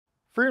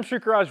Freedom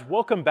Street Garage,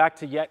 welcome back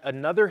to yet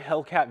another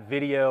Hellcat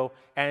video,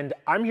 and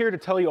I'm here to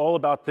tell you all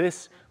about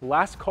this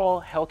last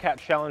call Hellcat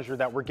Challenger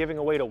that we're giving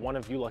away to one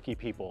of you lucky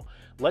people.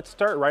 Let's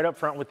start right up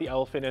front with the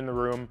elephant in the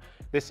room,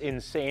 this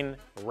insane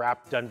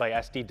wrap done by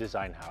SD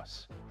Design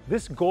House.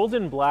 This gold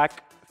and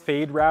black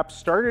fade wrap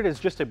started as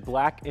just a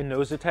black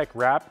Inozetek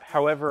wrap.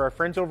 However, our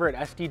friends over at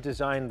SD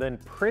Design then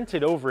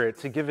printed over it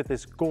to give it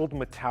this gold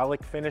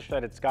metallic finish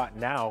that it's got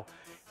now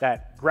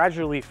that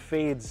gradually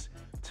fades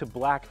to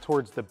black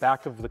towards the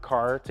back of the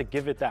car to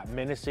give it that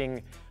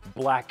menacing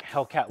black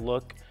Hellcat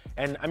look.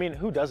 And I mean,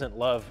 who doesn't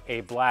love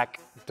a black,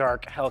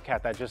 dark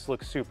Hellcat that just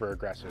looks super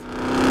aggressive?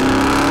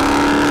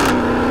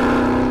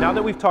 Now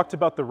that we've talked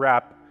about the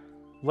wrap,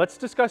 let's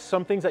discuss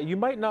some things that you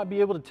might not be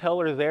able to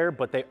tell are there,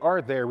 but they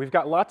are there. We've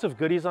got lots of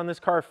goodies on this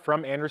car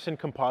from Anderson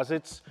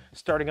Composites,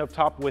 starting up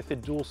top with the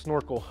dual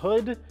snorkel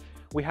hood.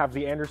 We have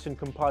the Anderson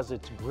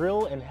Composites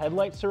grille and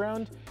headlight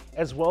surround,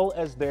 as well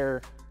as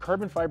their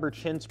carbon fiber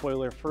chin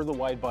spoiler for the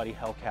wide body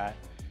Hellcat.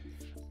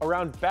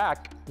 Around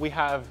back, we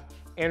have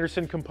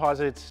Anderson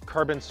Composites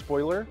carbon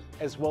spoiler,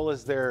 as well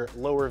as their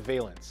lower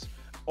valance.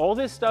 All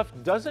this stuff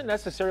doesn't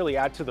necessarily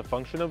add to the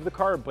function of the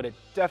car, but it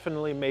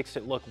definitely makes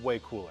it look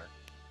way cooler.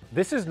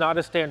 This is not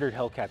a standard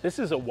Hellcat. This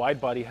is a wide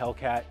body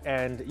Hellcat,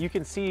 and you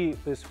can see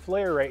this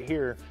flare right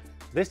here.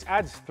 This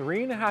adds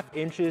 3.5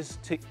 inches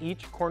to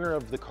each corner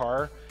of the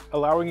car,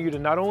 allowing you to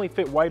not only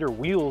fit wider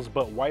wheels,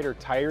 but wider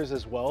tires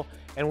as well.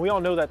 And we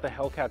all know that the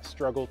Hellcats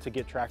struggle to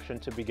get traction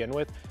to begin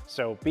with.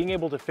 So being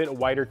able to fit a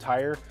wider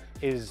tire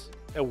is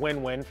a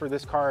win-win for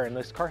this car. And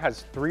this car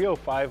has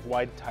 305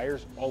 wide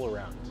tires all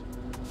around.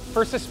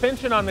 For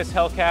suspension on this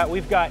Hellcat,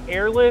 we've got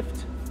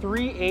Airlift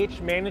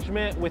 3H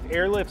management with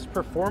Airlift's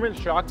performance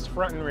shocks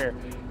front and rear.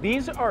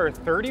 These are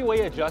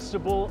 30-way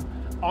adjustable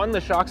on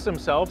the shocks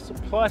themselves,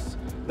 plus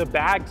the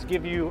bags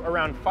give you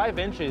around 5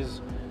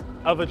 inches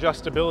of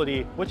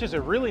adjustability, which is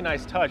a really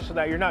nice touch so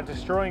that you're not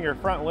destroying your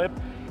front lip.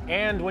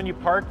 And when you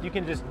park, you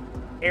can just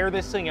air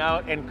this thing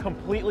out and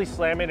completely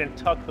slam it and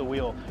tuck the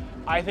wheel.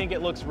 I think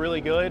it looks really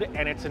good,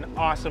 and it's an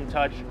awesome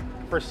touch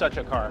for such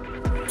a car.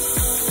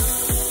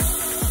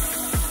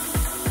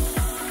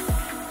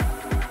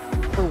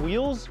 For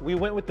wheels, we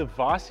went with the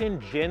Vossen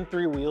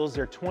Gen-03 wheels.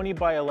 They're 20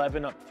 by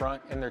 11 up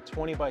front and they're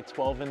 20 by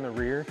 12 in the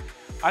rear.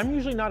 I'm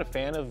usually not a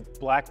fan of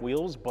black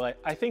wheels, but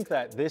I think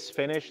that this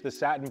finish, the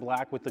satin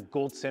black with the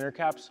gold center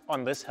caps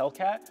on this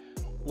Hellcat,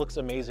 looks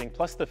amazing.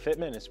 Plus the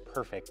fitment is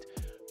perfect.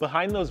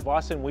 Behind those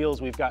Vossen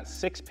wheels, we've got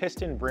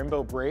 6-piston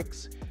Brembo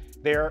brakes.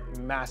 They're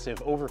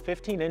massive, over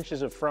 15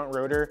 inches of front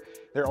rotor.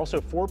 There are also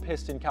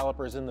 4-piston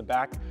calipers in the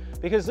back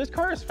because this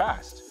car is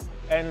fast.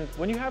 And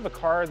when you have a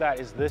car that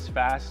is this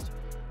fast,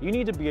 you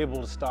need to be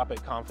able to stop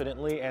it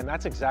confidently, and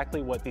that's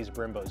exactly what these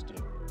Brembos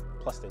do.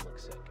 Plus they look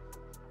sick.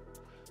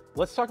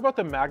 Let's talk about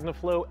the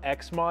Magnaflow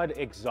XMOD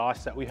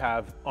exhaust that we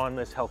have on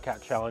this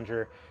Hellcat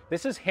Challenger.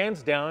 This is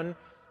hands down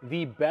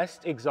the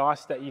best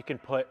exhaust that you can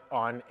put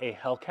on a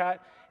Hellcat.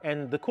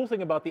 And the cool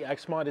thing about the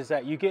XMOD is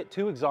that you get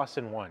 2 exhausts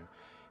in one.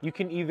 You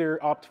can either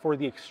opt for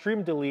the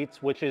extreme deletes,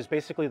 which is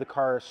basically the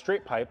car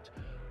straight piped,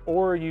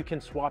 or you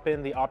can swap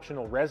in the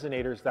optional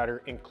resonators that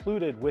are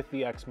included with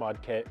the XMOD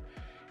kit.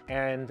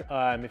 And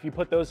if you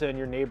put those in,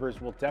 your neighbors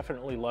will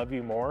definitely love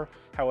you more.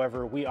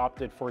 However, we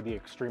opted for the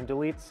extreme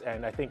deletes,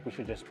 and I think we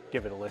should just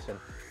give it a listen.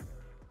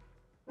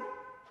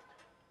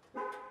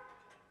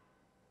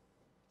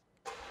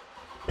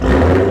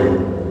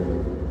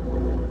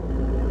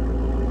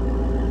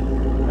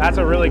 That's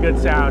a really good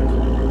sound.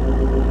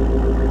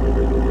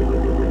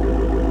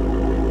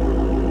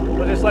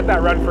 We'll just let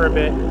that run for a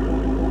bit.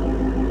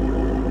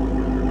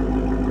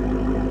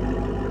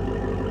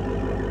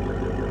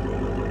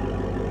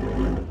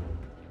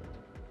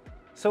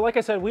 So like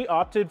I said, we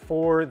opted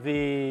for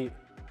the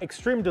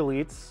extreme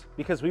deletes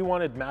because we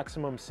wanted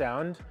maximum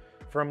sound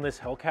from this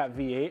Hellcat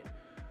V8,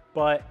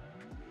 but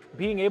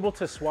being able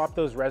to swap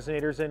those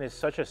resonators in is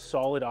such a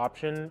solid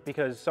option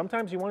because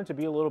sometimes you want it to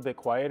be a little bit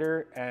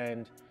quieter,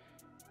 and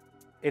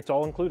it's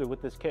all included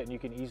with this kit and you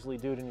can easily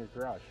do it in your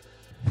garage.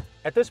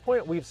 At this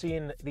point, we've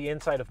seen the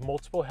inside of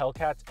multiple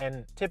Hellcats,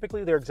 and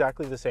typically they're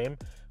exactly the same.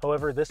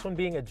 However, this one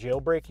being a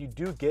jailbreak, you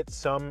do get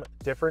some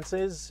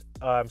differences,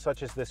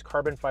 such as this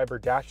carbon fiber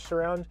dash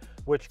surround,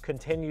 which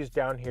continues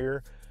down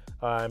here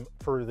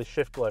for the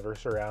shift lever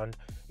surround.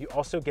 You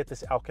also get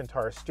this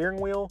Alcantara steering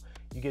wheel.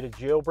 You get a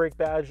jailbreak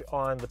badge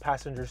on the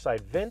passenger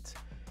side vent.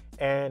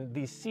 And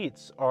these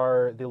seats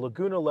are the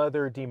Laguna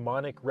leather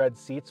demonic red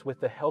seats with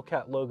the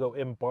Hellcat logo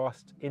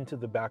embossed into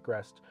the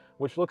backrest,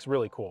 which looks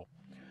really cool.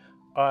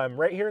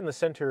 Right here in the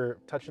center,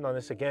 touching on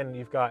this again,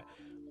 you've got,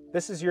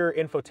 this is your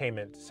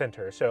infotainment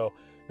center. So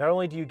not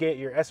only do you get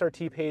your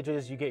SRT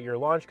pages, you get your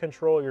launch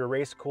control, your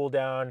race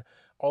cooldown,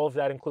 all of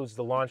that includes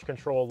the launch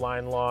control,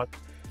 line lock.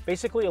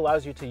 Basically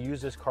allows you to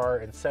use this car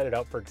and set it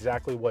up for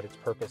exactly what its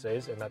purpose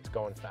is, and that's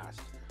going fast.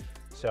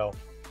 So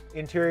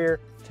interior,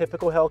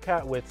 typical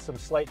Hellcat with some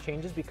slight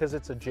changes because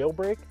it's a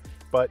jailbreak,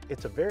 but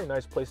it's a very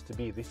nice place to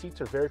be. These seats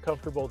are very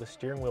comfortable. The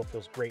steering wheel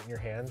feels great in your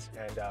hands,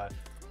 and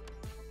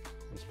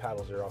these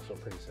paddles are also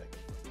pretty sick.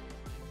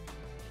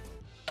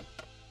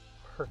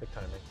 Perfect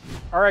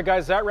timing. All right,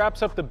 guys, that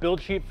wraps up the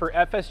build sheet for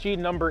FSG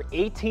number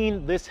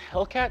 18, this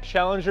Hellcat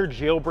Challenger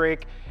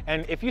Jailbreak.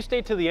 And if you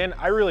stayed to the end,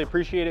 I really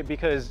appreciate it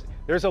because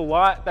there's a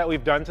lot that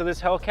we've done to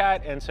this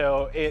Hellcat, and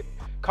so it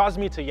caused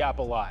me to yap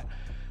a lot.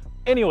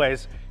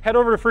 Anyways, head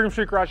over to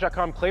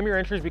freedomstreetgarage.com, claim your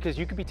entries because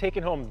you could be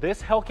taking home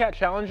this Hellcat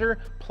Challenger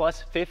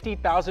plus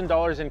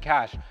 $50,000 in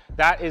cash.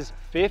 That is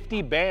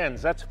 50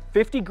 bands, that's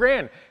 50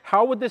 grand.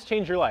 How would this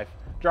change your life?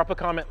 Drop a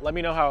comment, let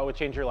me know how it would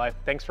change your life.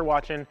 Thanks for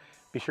watching.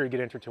 Be sure to get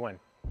entered to win.